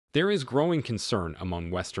There is growing concern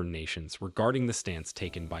among Western nations regarding the stance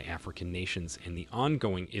taken by African nations in the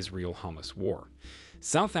ongoing Israel-Hamas war.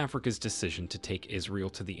 South Africa's decision to take Israel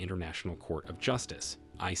to the International Court of Justice,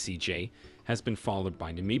 ICJ, has been followed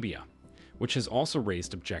by Namibia, which has also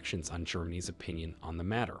raised objections on Germany's opinion on the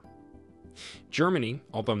matter. Germany,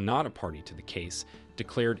 although not a party to the case,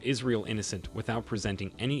 declared Israel innocent without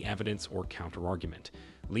presenting any evidence or counterargument,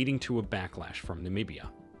 leading to a backlash from Namibia.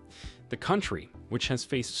 The country, which has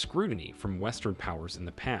faced scrutiny from Western powers in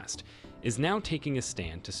the past, is now taking a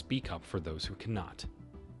stand to speak up for those who cannot.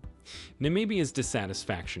 Namibia's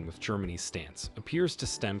dissatisfaction with Germany's stance appears to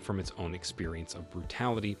stem from its own experience of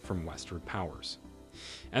brutality from Western powers.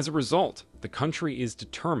 As a result, the country is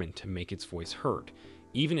determined to make its voice heard,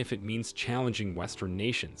 even if it means challenging Western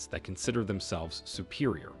nations that consider themselves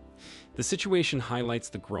superior. The situation highlights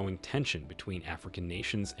the growing tension between African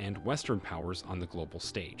nations and Western powers on the global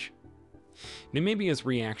stage. Namibia's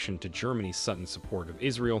reaction to Germany's sudden support of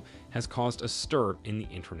Israel has caused a stir in the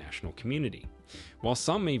international community. While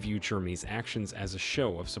some may view Germany's actions as a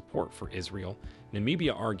show of support for Israel,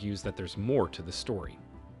 Namibia argues that there's more to the story.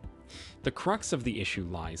 The crux of the issue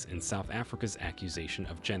lies in South Africa's accusation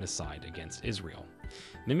of genocide against Israel.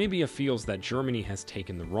 Namibia feels that Germany has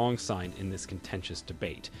taken the wrong side in this contentious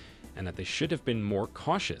debate, and that they should have been more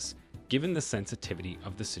cautious given the sensitivity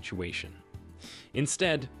of the situation.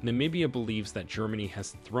 Instead, Namibia believes that Germany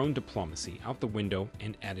has thrown diplomacy out the window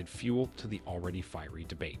and added fuel to the already fiery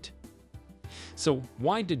debate. So,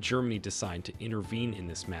 why did Germany decide to intervene in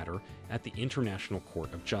this matter at the International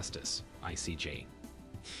Court of Justice, ICJ?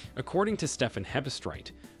 According to Stefan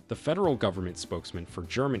Hebestreit, the federal government spokesman for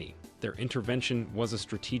Germany, their intervention was a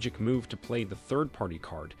strategic move to play the third-party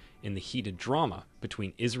card in the heated drama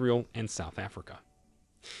between Israel and South Africa.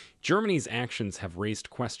 Germany's actions have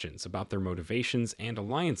raised questions about their motivations and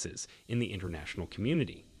alliances in the international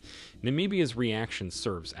community. Namibia's reaction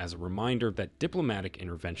serves as a reminder that diplomatic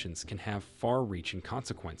interventions can have far-reaching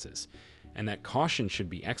consequences, and that caution should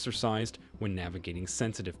be exercised when navigating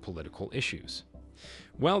sensitive political issues.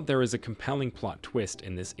 Well, there is a compelling plot twist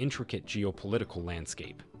in this intricate geopolitical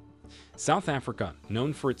landscape. South Africa,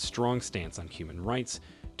 known for its strong stance on human rights,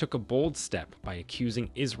 took a bold step by accusing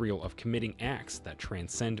Israel of committing acts that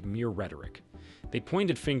transcend mere rhetoric. They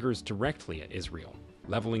pointed fingers directly at Israel,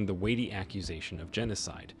 leveling the weighty accusation of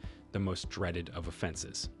genocide, the most dreaded of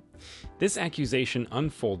offenses. This accusation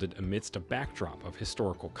unfolded amidst a backdrop of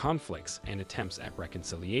historical conflicts and attempts at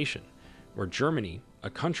reconciliation, where Germany, a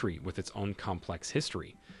country with its own complex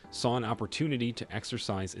history, saw an opportunity to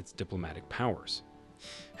exercise its diplomatic powers.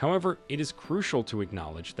 However, it is crucial to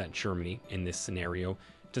acknowledge that Germany, in this scenario,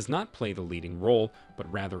 does not play the leading role,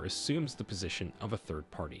 but rather assumes the position of a third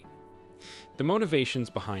party. The motivations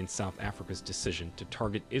behind South Africa's decision to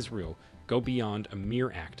target Israel go beyond a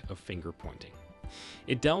mere act of finger-pointing.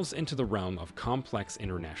 It delves into the realm of complex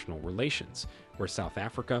international relations, where South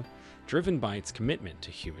Africa, driven by its commitment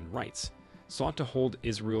to human rights, sought to hold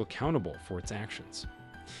Israel accountable for its actions.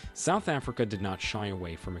 South Africa did not shy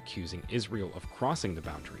away from accusing Israel of crossing the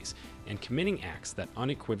boundaries and committing acts that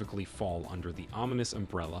unequivocally fall under the ominous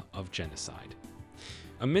umbrella of genocide.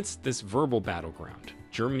 Amidst this verbal battleground,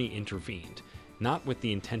 Germany intervened, not with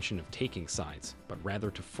the intention of taking sides, but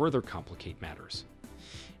rather to further complicate matters.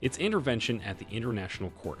 Its intervention at the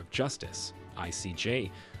International Court of Justice,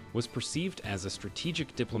 ICJ, was perceived as a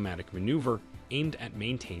strategic diplomatic maneuver aimed at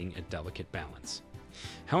maintaining a delicate balance.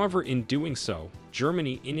 However, in doing so,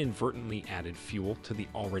 Germany inadvertently added fuel to the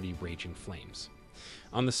already raging flames.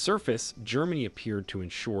 On the surface, Germany appeared to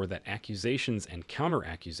ensure that accusations and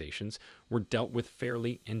counter-accusations were dealt with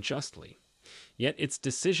fairly and justly. Yet its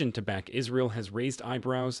decision to back Israel has raised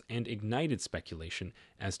eyebrows and ignited speculation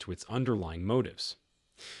as to its underlying motives.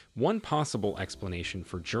 One possible explanation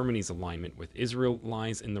for Germany's alignment with Israel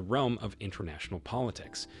lies in the realm of international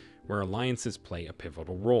politics, where alliances play a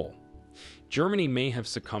pivotal role. Germany may have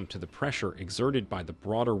succumbed to the pressure exerted by the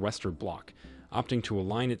broader Western Bloc, opting to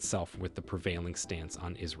align itself with the prevailing stance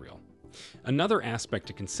on Israel. Another aspect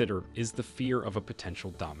to consider is the fear of a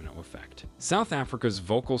potential domino effect. South Africa's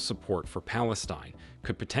vocal support for Palestine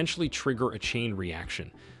could potentially trigger a chain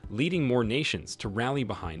reaction, leading more nations to rally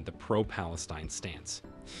behind the pro-Palestine stance.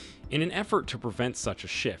 In an effort to prevent such a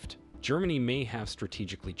shift, Germany may have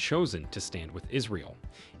strategically chosen to stand with Israel,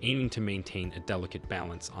 aiming to maintain a delicate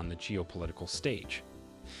balance on the geopolitical stage.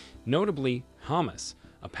 Notably, Hamas,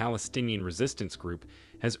 a Palestinian resistance group,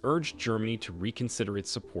 has urged Germany to reconsider its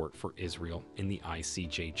support for Israel in the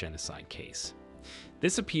ICJ genocide case.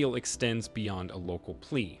 This appeal extends beyond a local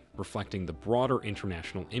plea, reflecting the broader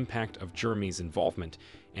international impact of Germany's involvement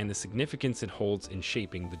and the significance it holds in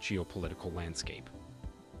shaping the geopolitical landscape.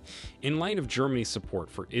 In light of Germany's support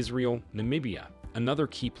for Israel, Namibia, another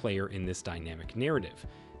key player in this dynamic narrative,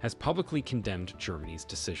 has publicly condemned Germany's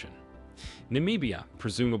decision. Namibia,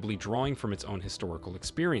 presumably drawing from its own historical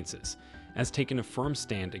experiences, has taken a firm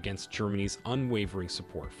stand against Germany's unwavering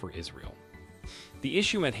support for Israel. The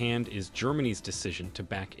issue at hand is Germany's decision to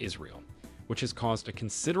back Israel, which has caused a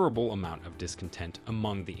considerable amount of discontent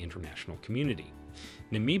among the international community.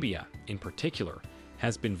 Namibia, in particular,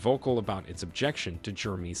 has been vocal about its objection to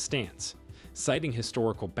Germany's stance, citing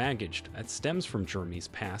historical baggage that stems from Germany's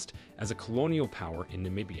past as a colonial power in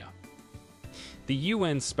Namibia. The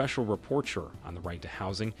UN Special Rapporteur on the Right to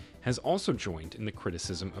Housing has also joined in the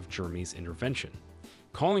criticism of Germany's intervention,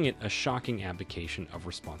 calling it a shocking abdication of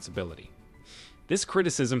responsibility. This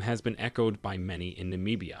criticism has been echoed by many in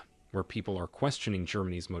Namibia, where people are questioning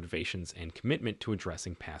Germany's motivations and commitment to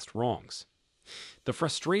addressing past wrongs. The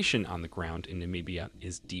frustration on the ground in Namibia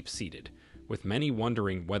is deep-seated, with many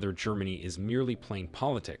wondering whether Germany is merely playing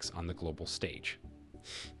politics on the global stage.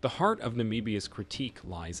 The heart of Namibia's critique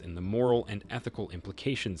lies in the moral and ethical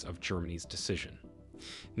implications of Germany's decision.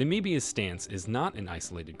 Namibia's stance is not an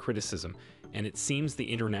isolated criticism, and it seems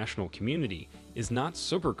the international community is not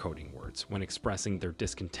sugarcoating words when expressing their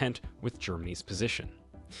discontent with Germany's position.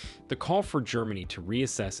 The call for Germany to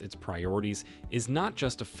reassess its priorities is not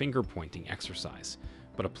just a finger-pointing exercise,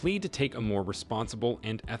 but a plea to take a more responsible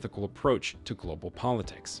and ethical approach to global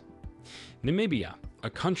politics. Namibia, a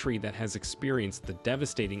country that has experienced the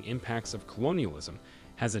devastating impacts of colonialism,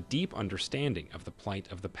 has a deep understanding of the plight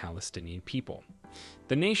of the Palestinian people.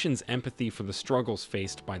 The nation's empathy for the struggles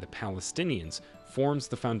faced by the Palestinians forms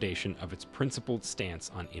the foundation of its principled stance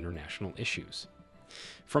on international issues.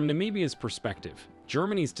 From Namibia's perspective,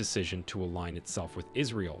 Germany's decision to align itself with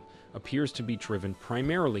Israel appears to be driven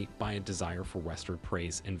primarily by a desire for Western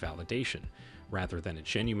praise and validation, rather than a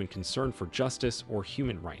genuine concern for justice or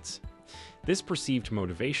human rights. This perceived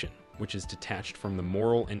motivation, which is detached from the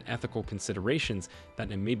moral and ethical considerations that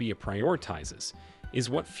Namibia prioritizes, is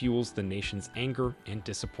what fuels the nation's anger and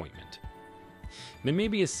disappointment.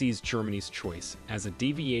 Namibia sees Germany's choice as a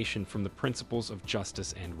deviation from the principles of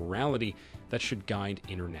justice and morality that should guide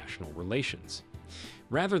international relations.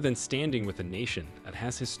 Rather than standing with a nation that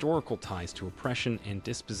has historical ties to oppression and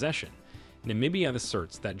dispossession, Namibia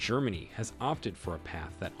asserts that Germany has opted for a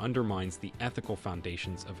path that undermines the ethical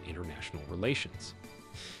foundations of international relations.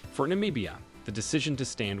 For Namibia, the decision to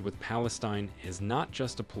stand with Palestine is not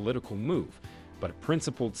just a political move, but a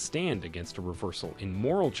principled stand against a reversal in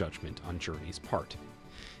moral judgment on Germany's part.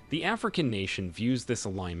 The African nation views this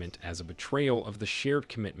alignment as a betrayal of the shared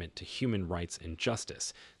commitment to human rights and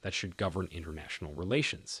justice that should govern international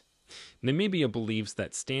relations. Namibia believes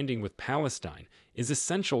that standing with Palestine is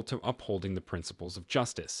essential to upholding the principles of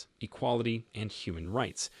justice, equality, and human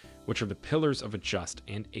rights, which are the pillars of a just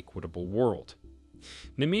and equitable world.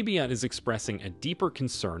 Namibia is expressing a deeper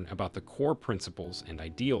concern about the core principles and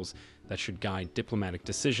ideals that should guide diplomatic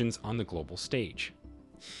decisions on the global stage.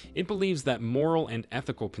 It believes that moral and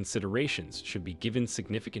ethical considerations should be given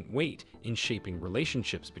significant weight in shaping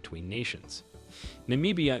relationships between nations.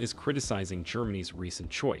 Namibia is criticizing Germany's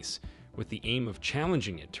recent choice, with the aim of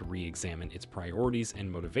challenging it to re-examine its priorities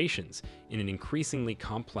and motivations in an increasingly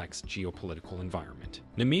complex geopolitical environment.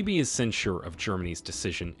 Namibia's censure of Germany's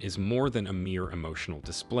decision is more than a mere emotional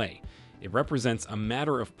display. It represents a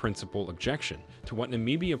matter of principle objection to what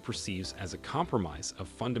Namibia perceives as a compromise of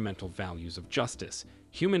fundamental values of justice,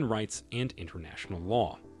 human rights, and international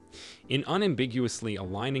law. In unambiguously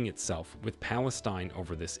aligning itself with Palestine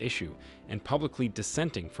over this issue and publicly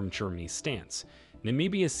dissenting from Germany's stance,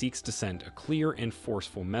 Namibia seeks to send a clear and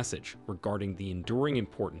forceful message regarding the enduring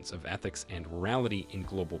importance of ethics and morality in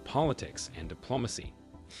global politics and diplomacy.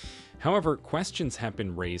 However, questions have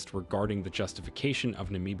been raised regarding the justification of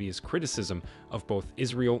Namibia's criticism of both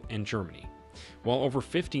Israel and Germany. While over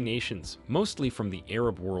 50 nations, mostly from the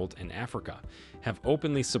Arab world and Africa, have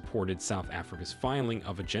openly supported South Africa's filing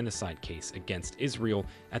of a genocide case against Israel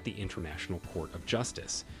at the International Court of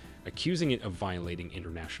Justice, accusing it of violating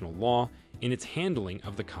international law in its handling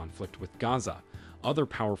of the conflict with Gaza, other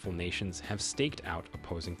powerful nations have staked out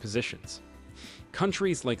opposing positions.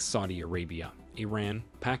 Countries like Saudi Arabia, Iran,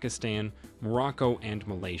 Pakistan, Morocco, and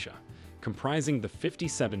Malaysia, comprising the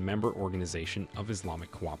 57-member Organization of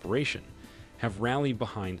Islamic Cooperation, have rallied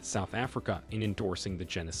behind South Africa in endorsing the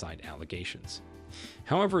genocide allegations.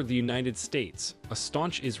 However, the United States, a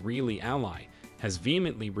staunch Israeli ally, has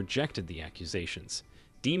vehemently rejected the accusations,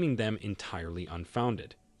 deeming them entirely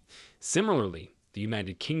unfounded. Similarly, the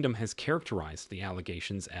United Kingdom has characterized the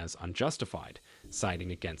allegations as unjustified,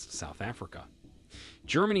 siding against South Africa.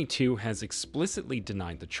 Germany, too, has explicitly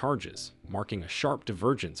denied the charges, marking a sharp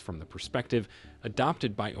divergence from the perspective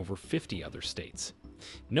adopted by over 50 other states.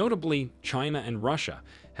 Notably, China and Russia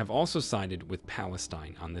have also sided with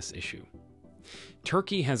Palestine on this issue.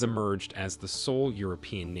 Turkey has emerged as the sole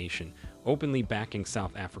European nation openly backing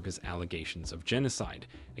South Africa's allegations of genocide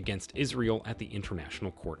against Israel at the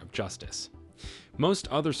International Court of Justice. Most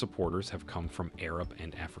other supporters have come from Arab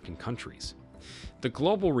and African countries. The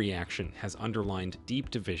global reaction has underlined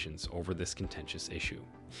deep divisions over this contentious issue.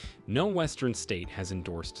 No Western state has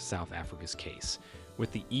endorsed South Africa's case,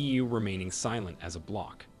 with the EU remaining silent as a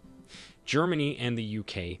bloc. Germany and the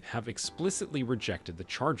UK have explicitly rejected the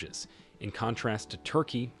charges, in contrast to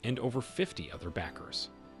Turkey and over 50 other backers.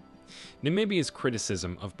 Namibia's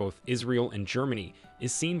criticism of both Israel and Germany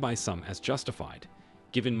is seen by some as justified,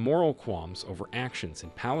 given moral qualms over actions in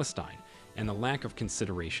Palestine and the lack of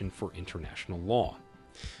consideration for international law.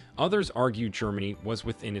 Others argue Germany was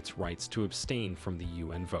within its rights to abstain from the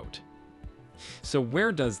UN vote. So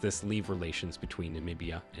where does this leave relations between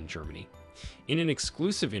Namibia and Germany? In an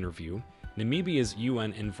exclusive interview, Namibia's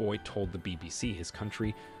UN envoy told the BBC his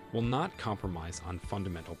country will not compromise on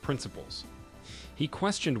fundamental principles. He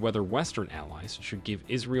questioned whether Western allies should give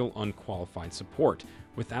Israel unqualified support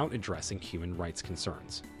without addressing human rights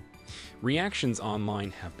concerns. Reactions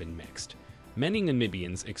online have been mixed. Many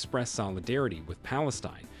Namibians express solidarity with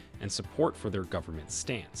Palestine and support for their government's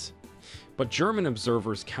stance. But German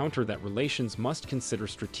observers counter that relations must consider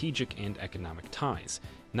strategic and economic ties,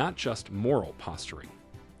 not just moral posturing.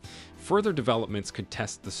 Further developments could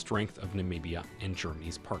test the strength of Namibia and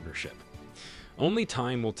Germany's partnership. Only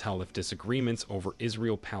time will tell if disagreements over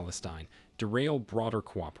Israel-Palestine derail broader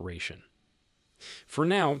cooperation. For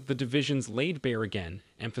now, the divisions laid bare again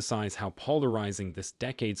emphasize how polarizing this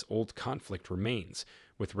decades-old conflict remains,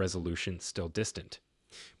 with resolution still distant.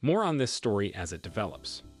 More on this story as it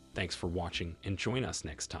develops. Thanks for watching, and join us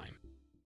next time.